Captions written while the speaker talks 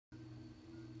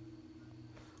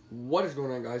What is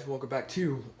going on, guys? Welcome back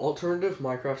to Alternative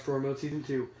Minecraft Story Mode Season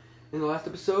 2. In the last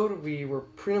episode, we were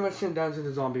pretty much sent down to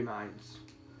the zombie mines.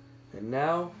 And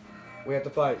now, we have to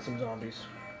fight some zombies.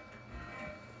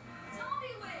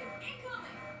 Zombie wave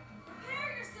incoming!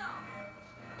 Prepare yourself!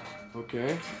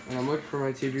 Okay, and I'm looking for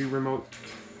my TV remote.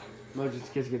 Just in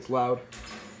case it gets loud.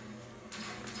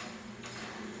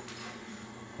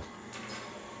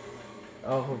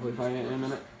 I'll hopefully find it in a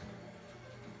minute.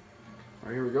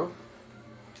 Alright, here we go.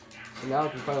 So now I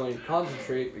can finally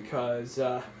concentrate because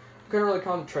I couldn't really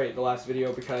concentrate the last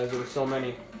video because there were so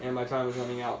many and my time was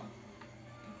running out.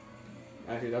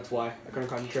 Actually, that's why I couldn't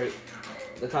concentrate.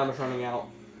 The time was running out.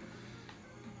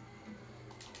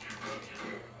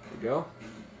 There we go.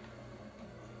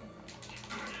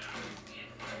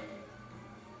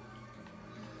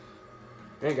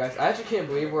 Hey guys, I actually can't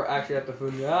believe we're actually at the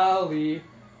finale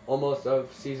almost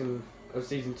of season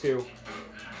 2.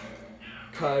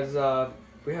 Cause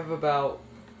we have about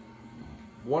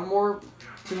two more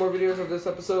videos of this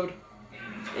episode,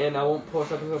 and I won't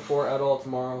post episode 4 at all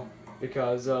tomorrow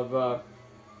because of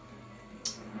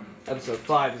episode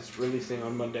 5 is releasing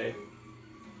on Monday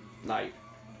night.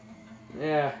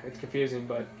 Yeah, it's confusing,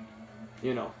 but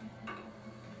you know.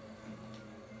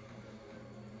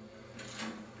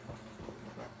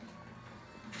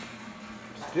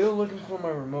 Still looking for my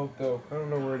remote though. I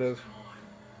don't know where it is.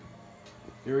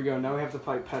 Here we go. Now we have to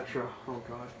fight Petra. Oh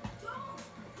god. Don't!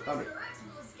 Prisoner X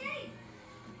will escape!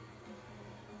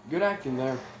 Good acting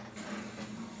there.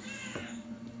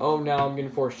 Oh, now I'm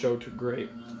getting forced show to great.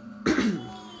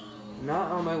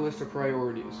 Not on my list of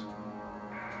priorities.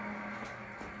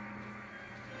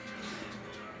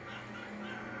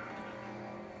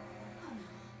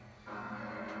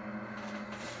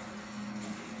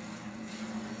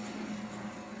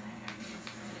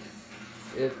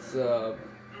 It's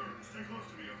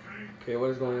okay,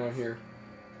 what is going on here?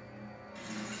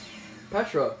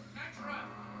 Petra!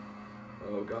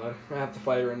 Oh god, I have to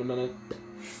fight her in a minute.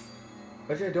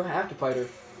 Actually, I don't have to fight her.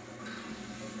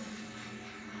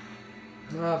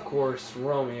 Of course,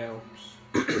 Romeo.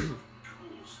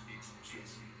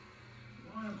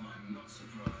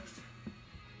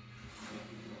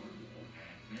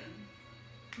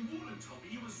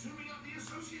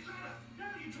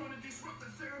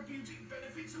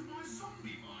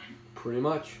 Pretty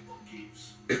much.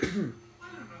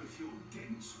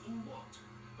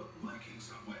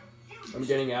 I'm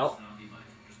getting out.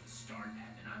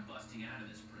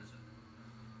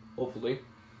 Hopefully.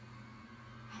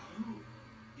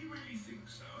 You really think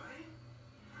so, eh?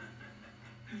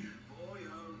 Boy,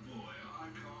 oh boy, I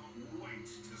can't wait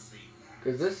to see that.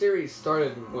 Because this series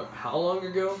started, what, how long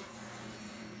ago?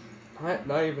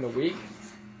 Not even a week?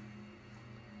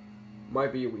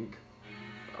 Might be a week.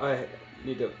 I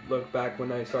need to look back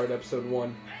when I started episode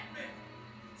 1.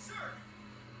 Sir,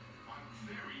 I'm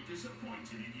very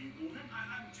disappointed in you, Morgan.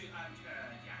 I'm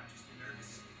just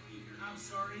nervous. I'm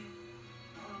sorry.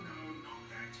 Oh no, not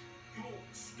that. Your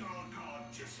star guard,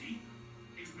 Jesse,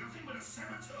 is nothing but a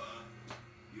saboteur.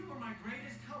 You were my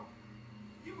greatest hope.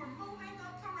 You were moving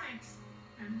up the ranks,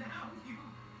 and now you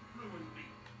ruined me.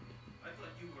 I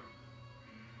thought you were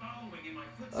following in my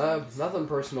footsteps. Nothing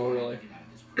personal, really.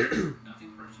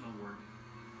 Nothing personal, word.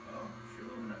 Oh,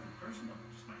 sure, nothing personal.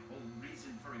 Just my whole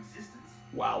reason for existence.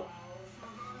 Wow.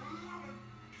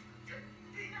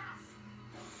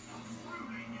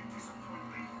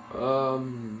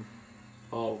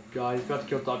 Oh god, he's got to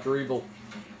kill Dr. Evil.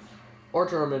 Or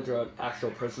turn him into an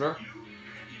actual prisoner.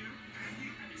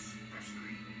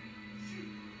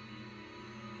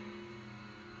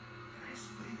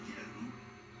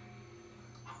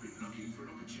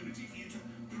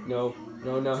 No,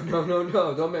 no, no, no, no,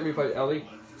 no. Don't make me fight Ellie.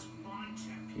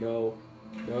 No,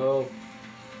 no.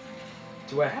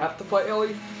 Do I have to fight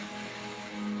Ellie?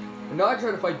 No, I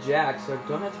try to fight Jack, so I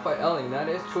don't have to fight Ellie, and that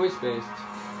is choice-based.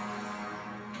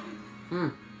 I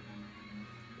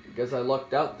guess I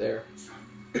lucked out there.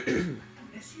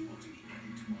 Unless you want to be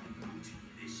added to my naughty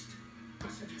list, I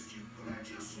suggest you pull out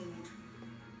your sword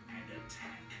and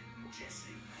attack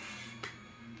Jesse.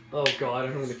 Oh god,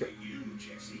 I'm gonna kill. You,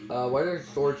 Jesse. Why did the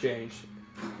sword change?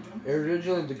 It was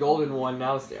originally the golden one,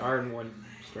 now it's the iron one.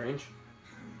 Strange.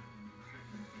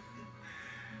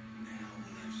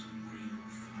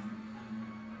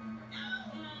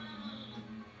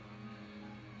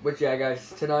 But yeah,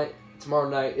 guys, tomorrow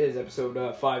night is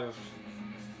episode 5 of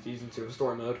season 2 of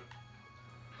Story Mode.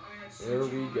 There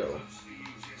we go.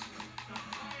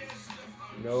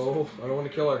 No, I don't want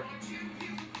to kill her.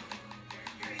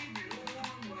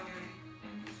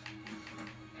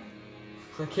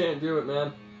 I can't do it,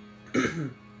 man.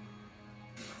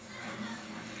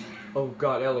 Oh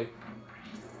god, Ellie.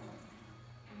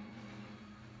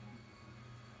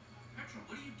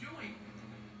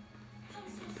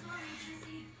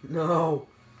 No.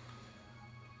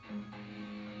 Are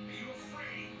you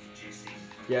afraid, Jesse?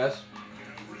 Yes. Get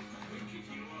over it quick if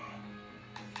you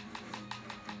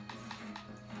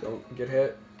are. Don't get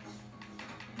hit.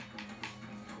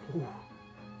 Ooh.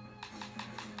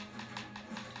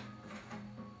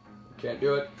 Can't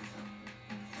do it.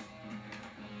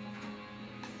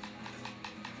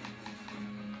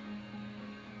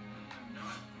 I'm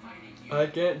not fighting you. I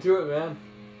can't do it, man.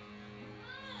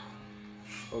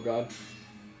 Oh God.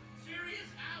 Serious?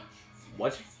 Ouch!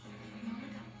 What? Jesse, you only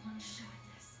got one shot at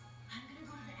this. I'm gonna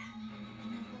go to the admin and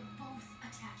then we'll both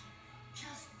attack him.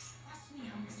 Just trust me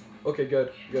on this one. Okay,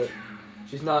 good, good.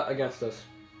 She's not against us.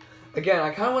 Again, I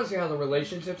kind of want to see how the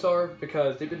relationships are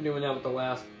because they've been doing that with the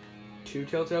last 2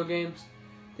 Telltale games.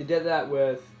 They did that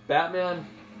with Batman,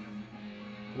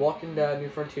 Walking Dead, New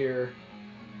Frontier,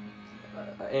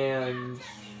 and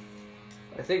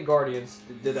I think Guardians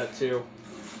did that too.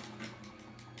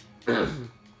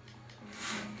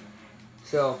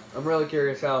 So, I'm really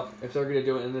curious if they're going to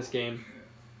do it in this game.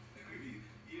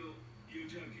 You're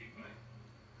joking, right?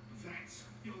 That's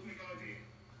your big idea.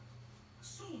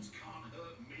 Swords can't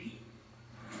hurt me.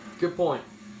 Good point.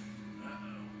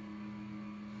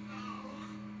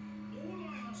 All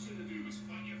I asked you to do was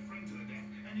fight your friend to the death,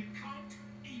 and you can't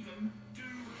even do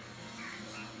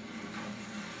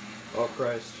that. Oh,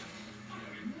 Christ. I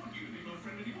don't want you to be my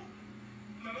friend anymore.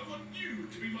 And I don't want you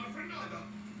to be my friend either.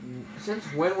 Since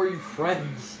when were you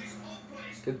friends? This whole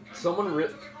place. Did someone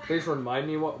please remind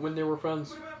me when they were friends?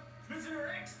 What about Prisoner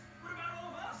X? What about all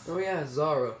of us? Oh yeah,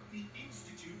 Zara. The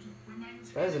Institute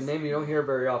remains. That is a name you don't hear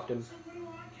very often. So what do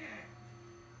I care?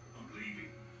 I'm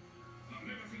leaving. I'm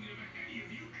never thinking about any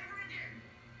of you ever again.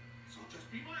 So I'll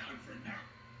just be my own friend now.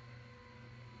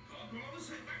 Got a lot of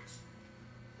setbacks.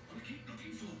 I'll keep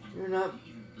looking forward. You're not.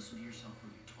 You even listen to yourself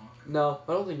when you talk. No,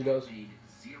 I don't think he does. Made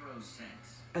 0 sense.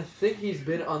 I think he's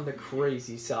been on the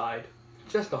crazy side.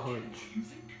 Just a hunch. You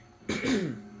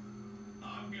think?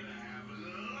 I'm gonna have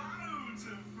loads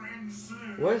of friends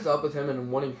soon. What is up with him and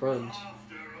wanting friends?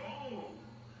 After all.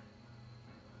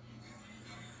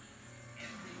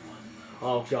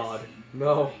 Oh God,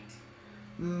 no,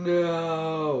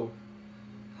 no.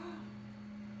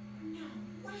 No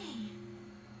way.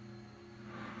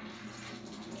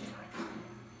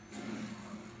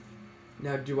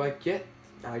 Now do I get?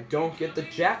 I don't get the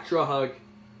Jactra hug.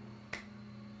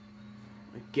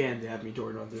 Again, they have me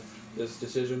torn on this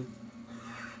decision.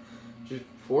 Just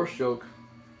force choke.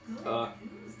 Good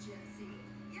news, Jesse.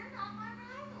 You're not my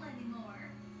rival anymore.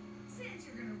 Since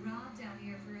you're gonna rot down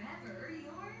here forever,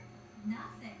 you're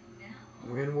nothing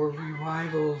now. When were we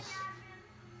rivals?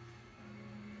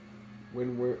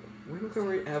 When can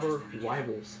we ever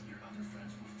rivals? Your other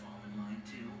friends will fall in line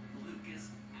too. Lucas,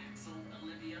 Axel,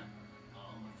 Olivia,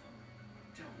 all of them.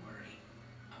 Don't worry,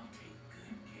 I'll take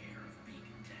good care of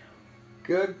Beacon Town.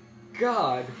 Good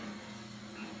God.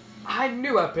 I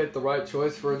knew I picked the right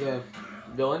choice for the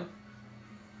villain.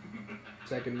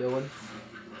 Second villain.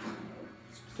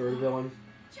 Third villain.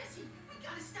 Jesse, we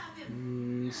gotta stop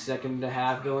him. Second and a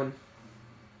half villain.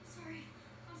 Sorry.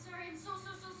 I'm sorry. I'm so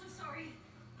sorry.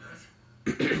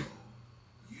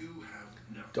 You have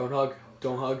never. Don't hug.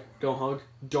 Don't hug. Don't hug.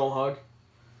 Don't hug.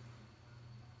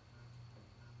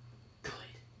 Good.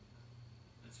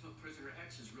 Let's hope Prisoner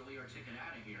X is really our ticket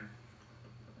out of here.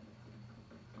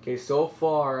 Okay, so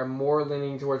far I'm more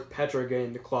leaning towards Petra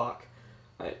getting the clock.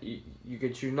 You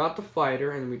could choose not to fight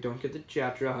her, and we don't get the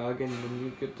Jatra hug, and then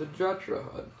you get the Jatra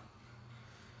hug.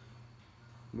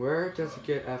 Where does it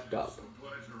get effed up? So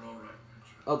glad you're all right,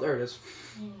 Petra. Oh, there it is.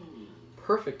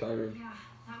 Perfect timing. Yeah,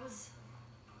 that was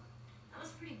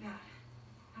pretty bad.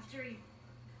 After he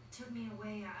took me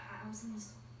away, I was in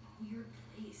this weird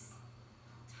place.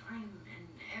 Time and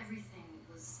everything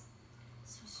was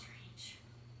so strange.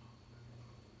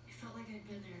 It felt like I'd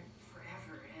been there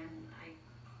forever, and I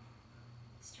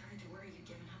started to worry you'd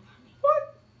given up on me.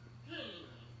 What?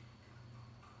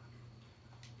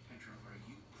 Petra, are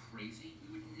you crazy?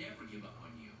 We would never give up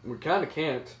on you. We kind of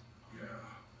can't. Yeah,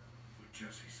 what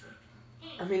Jesse said.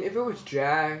 I mean, if it was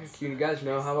Jack, you guys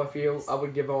know how I feel. I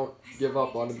would give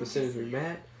up on him as soon as we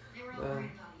met. They were all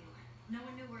worried about you. No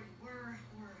one knew where you were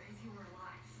or if you were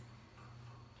alive.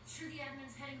 I'm sure the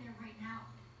admin's heading there right now.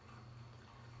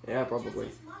 Yeah, probably.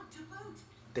 Jesse's mug to boot.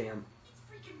 Damn. It's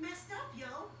freaking messed up,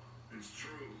 yo. It's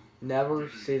true. Never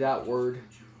say that word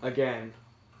again.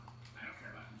 I don't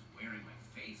care about who's wearing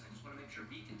my face. I just want to make sure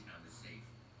Beacon Town is safe.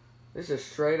 This is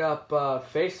straight up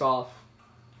Face Off,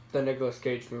 the Nicolas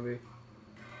Cage movie.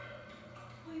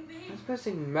 Wait, babe. I was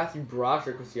guessing Matthew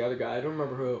Broderick was the other guy. I don't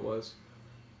remember who it was.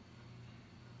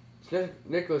 It's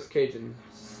Nicolas Cage and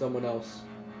someone else.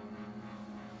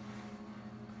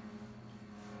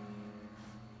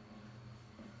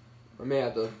 I may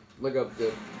have to look up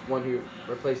the one who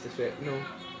replaced his face. No.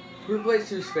 Who replaced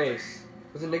whose face?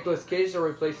 Was it Nicolas Cage that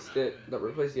replaced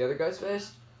the other guy's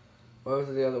face? Or was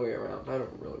it the other way around? I don't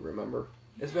really remember.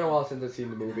 It's been a while since I've seen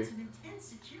the movie. That's an intense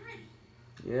security.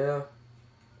 Yeah.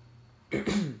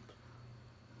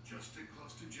 Just stick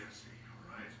close to Jesse,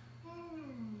 alright?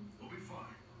 We'll be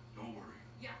fine. Don't worry.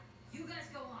 Yeah, you guys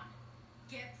go on.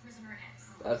 Get prisoner X.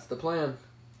 That's the plan.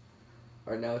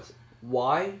 Alright, now it's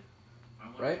Y. I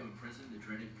want Right? to imprison the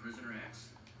dreaded prisoner X.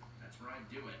 That's where I'd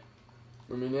do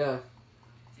it. I mean, yeah.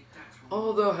 I think that's where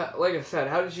Although, like I said,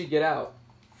 how did she get out?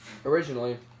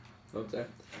 Originally. Okay.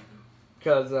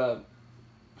 Because,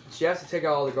 she has to take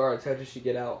out all the guards. How does she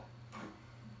get out?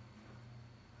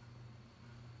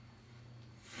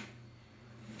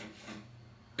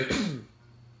 you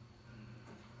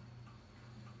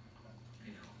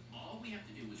know, all we have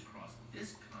to do is cross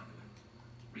this conduit,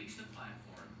 reach the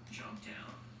platform, jump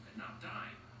down, and not die.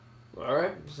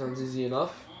 Alright, sounds easy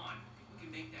enough. Come on, we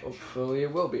can make that jump. Hopefully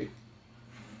it will be.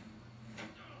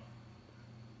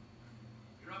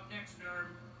 You're up next, Nerm.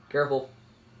 Careful.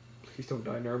 Please don't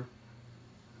die, Nerm.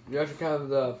 You actually kind of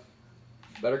the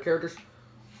better characters.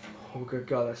 Oh, good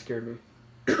God, that scared me.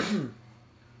 Okay,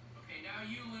 now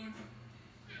you, Loon.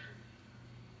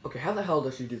 Okay, how the hell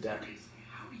does she do that? Seriously,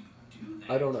 how do you do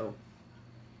that? I don't know.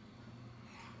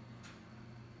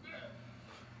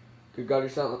 Good God, you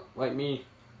sound like me.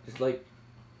 Just like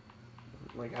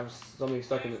have something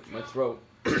stuck in my throat.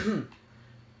 I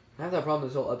have that problem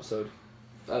this whole episode.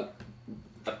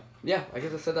 Yeah, I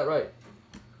guess I said that right.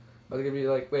 I was gonna be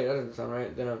like, wait, that doesn't sound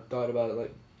right. Then I thought about it,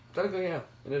 like, technically, yeah,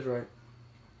 it is right.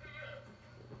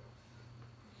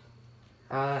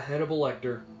 Hannibal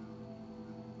Lecter.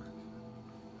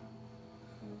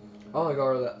 I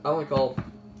only call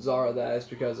Zara that is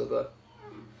because of the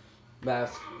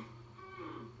mask.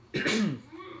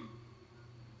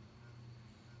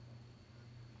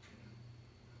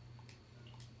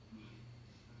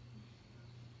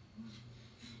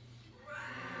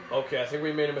 Okay, I think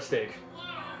we made a mistake.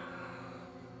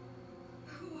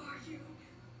 Who are you?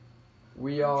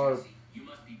 We are You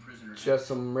must be prisoner X. just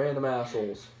some random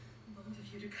assholes. Both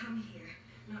of you to come here,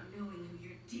 not knowing who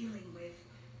you're dealing with.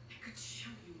 I could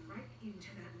shove you right into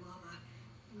that lava.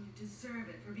 And you deserve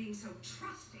it for being so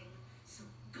trusting, so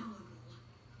gullible.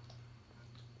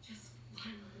 Just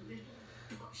one little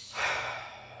push.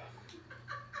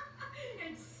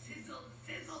 And sizzle,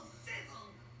 sizzle, sizzle.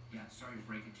 Yeah, sorry to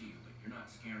break it to you, but you're not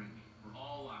scaring me. We're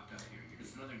all locked up here. You're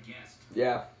just another guest.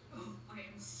 Yeah. Oh, I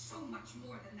am so much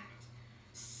more than that.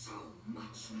 So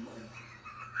much more.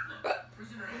 Look,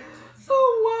 prisoner X.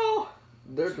 Oh, wow.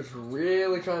 They're just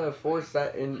really trying to force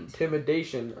that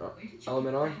intimidation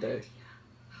element, aren't they?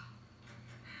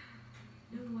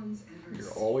 No one's ever You're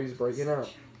seen always breaking out.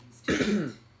 You try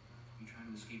to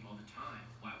escape all the time.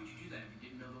 Why would you do that if you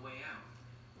didn't know the way out?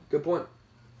 Good point.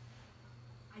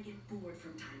 I get bored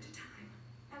from time to time.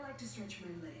 I like to stretch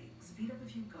my legs, beat up a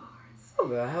few guards. How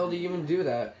the hell do you even do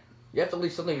that? You have to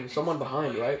leave someone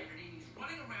behind, right? He's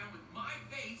running around with my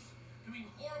face, doing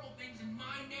horrible things in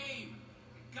my name.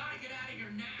 You gotta get out of here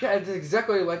now. Yeah, it's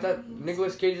exactly like that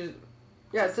Nicolas Cage's...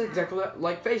 Yeah, it's exactly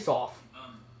like Face Off.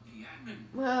 The admin.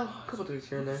 Well, a couple things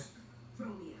here and there.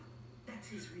 Romeo, that's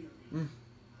his real name.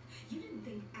 You didn't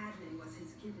think Admin was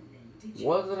his given name, did you?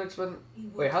 Wasn't expecting... He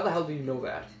would. Wait, how the hell do you know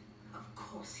that? Of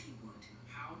course he would.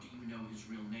 How do you know his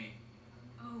real name?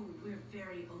 Oh, we're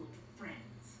very old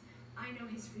friends. I know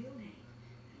his real name,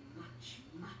 and much,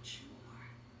 much more.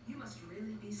 You must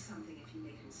really be something if you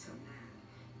make him so mad.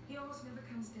 He almost never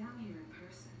comes down here in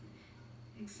person,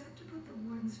 except to put the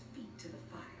warden's feet to the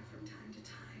fire from time to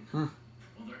time.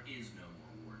 Well, there is no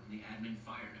more warden. The admin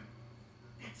fired him.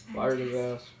 That's Fired his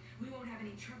fantastic. ass. We won't have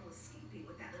any trouble escaping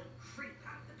with that little creep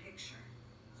out of the picture.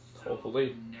 So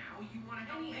Hopefully. now you want to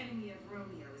help Any me? enemy of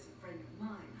Romeo is a friend of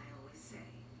mine, I always say.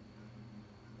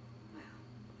 Well,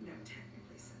 never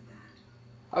technically said that.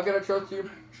 How can I trust you?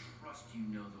 I trust you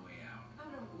know the way out. Oh,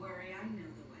 don't worry, I know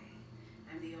the way.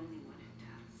 I'm the only one who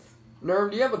does.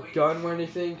 Nerm, do you have a gun or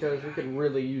anything? Because we could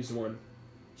really use one.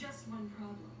 Just one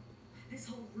problem. This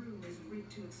whole room is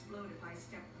rigged to explode if I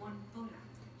step 1 foot out.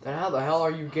 Then how the hell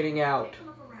are you getting out? Take a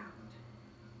look around.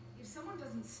 If someone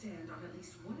doesn't stand on at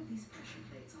least one of these pressure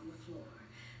plates on the floor,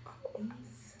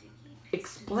 these sticky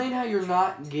Explain how you're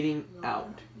not getting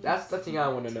out. That's the thing I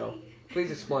want to know. Please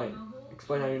explain.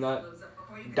 Explain how you're not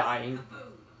dying.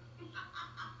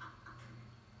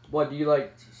 What, do you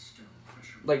like, It's a stone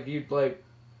pressure. do you like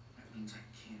That means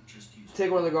I can't just use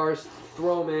take one of the guards,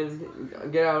 throw him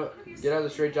in, get out of the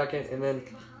straitjacket, and then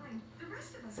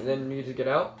you just get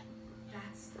out?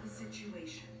 That's the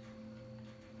situation.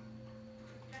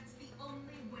 That's the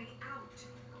only way out.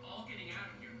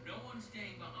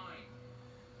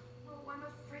 I'm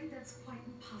afraid that's quite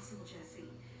impossible, Jesse.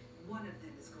 One of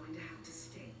them is going to have to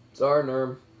stay. Sorry,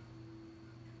 Nerm.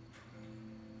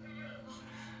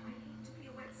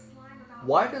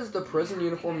 Why does the prison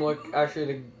uniform look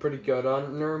actually pretty good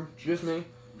on Nerm? Just me.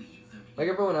 Like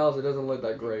everyone else, it doesn't look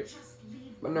that great.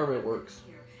 But Nerm, it works.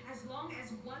 As long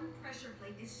as one pressure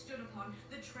plate is stood upon,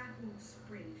 the trap won't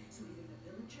spring. So either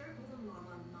the villager or the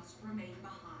llama must remain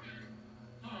behind.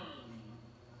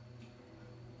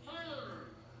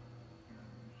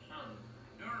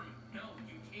 Nerm, no,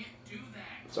 you can't do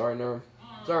that. Sorry, Nerm.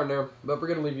 Sorry, Nerm. But we're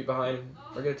gonna leave you behind.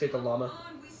 We're gonna take the llama.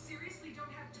 We seriously don't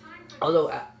have time for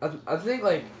Although I think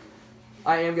like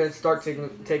I am gonna start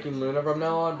taking Luna from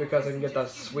now on because I can get that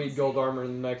sweet gold armor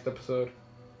in the next episode.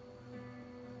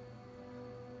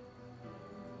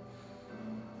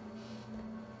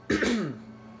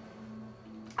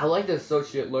 I like the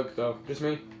associate look though. Just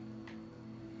me.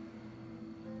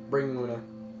 Bring Luna.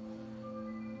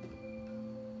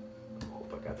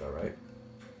 Hope I got that right.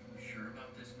 Sure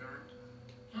about this, Nerm?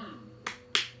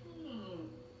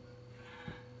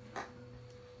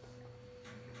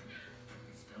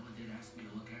 Stella did ask me to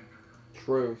look after her.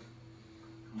 True.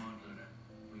 Come on, Luna.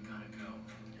 We gotta go.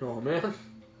 Oh man.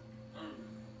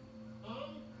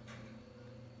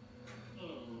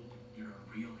 You're a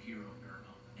real hero, Nerm.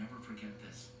 I'll never forget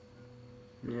this.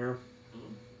 Yeah.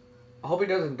 I hope he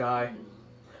doesn't die.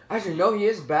 Actually, no, he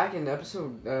is back in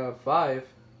episode 5.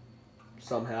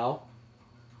 Somehow.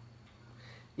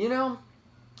 You know?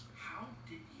 How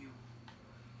did you...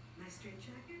 my straight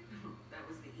jacket. That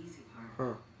was the easy part.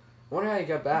 Huh. I wonder how he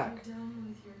got back. You're done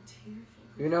with your tearful.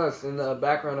 You notice in the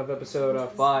background of episode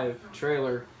 5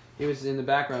 trailer, he was in the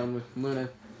background with Luna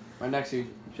right next to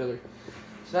each other.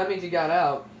 So that means he got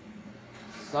out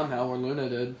somehow, or Luna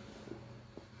did.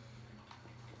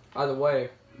 Either way,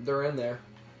 they're in there.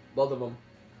 Both of them.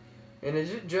 And is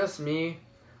it just me?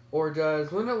 Or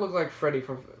does Luna look like Freddy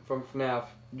from FNAF?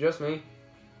 Just me?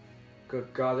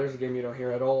 Good God, there's a game you don't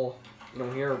hear at all. You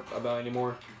don't hear about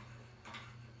anymore.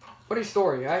 Funny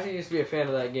story, I actually used to be a fan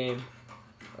of that game.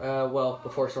 Well,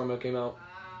 before Stormo came out.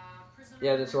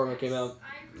 Yeah, then Stormo came out.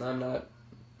 I'm not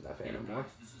a fan anymore.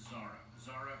 This is Zara.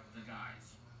 Zara, the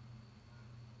guys.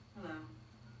 Hello.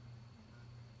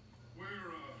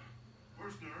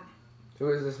 Where's Nerm? Who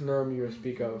is this Nerm you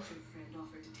speak of? Your friend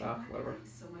offered to take Ah, my whatever.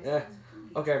 place, so my Yeah. son's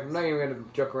booty. Okay, I'm not even gonna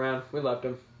joke around. We left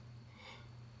him.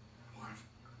 What?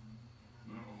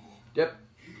 No. Yep.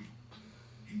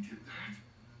 He did that?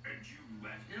 And you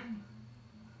let him?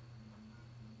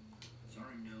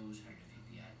 Zara knows how to defeat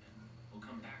the admin. We'll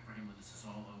come back for him when this is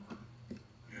all over.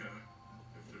 Yeah.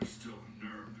 If there's still a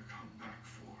Nerm to come back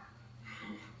for.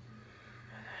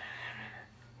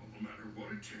 Well, no matter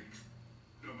what it takes,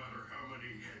 no matter how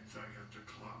many heads I have to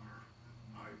clobber,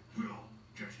 I will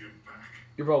get him back.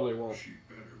 You probably won't. She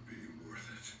better be worth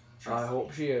it. I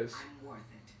hope she is. I'm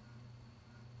worth it.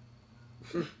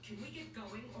 Can we get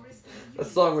going, or is there That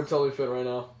song would totally fit right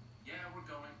now. Yeah, we're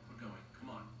going. We're going. Come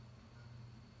on.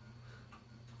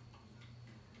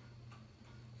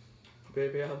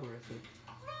 Baby, I'm worth it.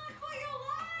 Run for your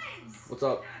lives! What's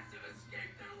up? Guys have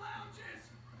escaped their lounges.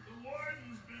 The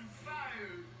warden's been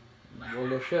fired. Well,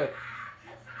 no shit.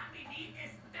 Zombie meat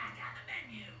is back on the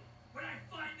menu. When I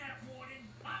find that warden,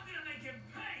 I'm gonna make him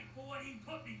pay for what he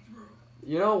put me through.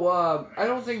 You know, I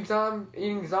don't think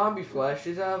eating zombie flesh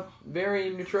is very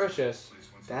nutritious.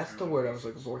 That's the word I was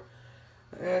looking for.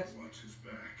 It's Watch his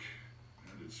back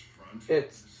and his front.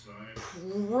 It's his side.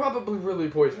 probably really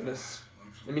poisonous.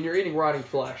 I mean, you're eating rotting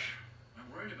flesh. I'm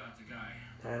worried about the guy.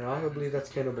 And I believe that's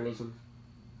cannibalism.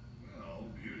 Well,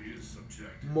 beauty is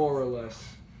subjective. More or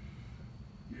less.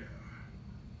 Yeah.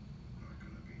 Not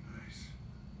gonna be nice.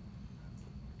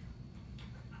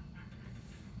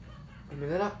 I mean,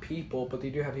 they're not people, but they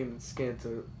do have human skin,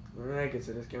 so I guess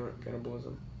it is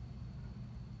cannibalism.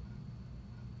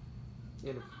 In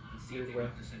a Let's see if weird they way.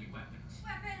 left us any weapons.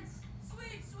 Weapons!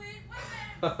 Sweet, sweet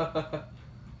weapons!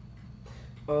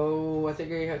 Oh, I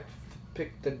think I have to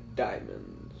pick the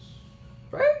diamonds.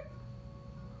 Right?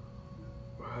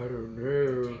 I don't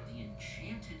know. Take the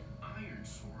enchanted iron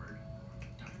sword, or the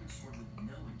diamond sword with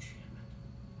no enchantment.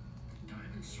 The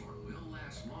diamond sword will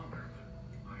last longer, but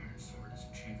the iron sword is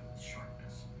enchanted with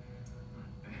sharpness.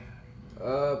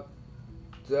 Not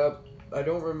bad. I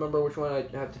don't remember which one I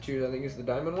have to choose. I think it's the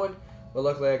diamond one. But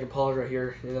luckily I can pause right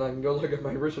here, and then I can go look at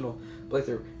my original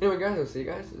playthrough. Anyway guys, I'll see you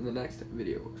guys in the next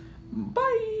video.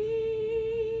 Bye!